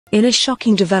In a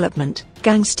shocking development,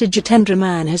 gangster Jitendra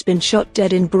Man has been shot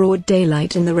dead in broad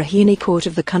daylight in the Rohini court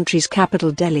of the country's capital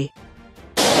Delhi.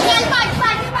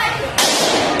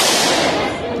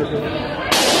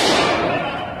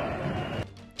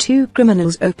 Two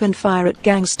criminals opened fire at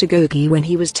Gangster Gogi when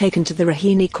he was taken to the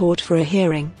Rohini court for a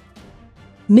hearing.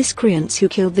 Miscreants who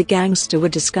killed the gangster were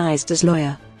disguised as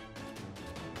lawyer.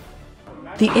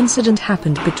 The incident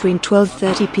happened between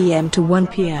 12:30 p.m. to 1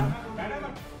 p.m.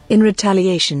 In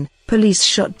retaliation, police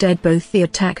shot dead both the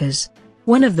attackers.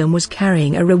 One of them was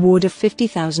carrying a reward of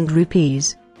 50,000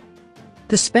 rupees.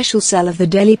 The special cell of the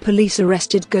Delhi police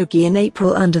arrested Gogi in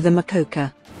April under the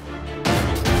Makoka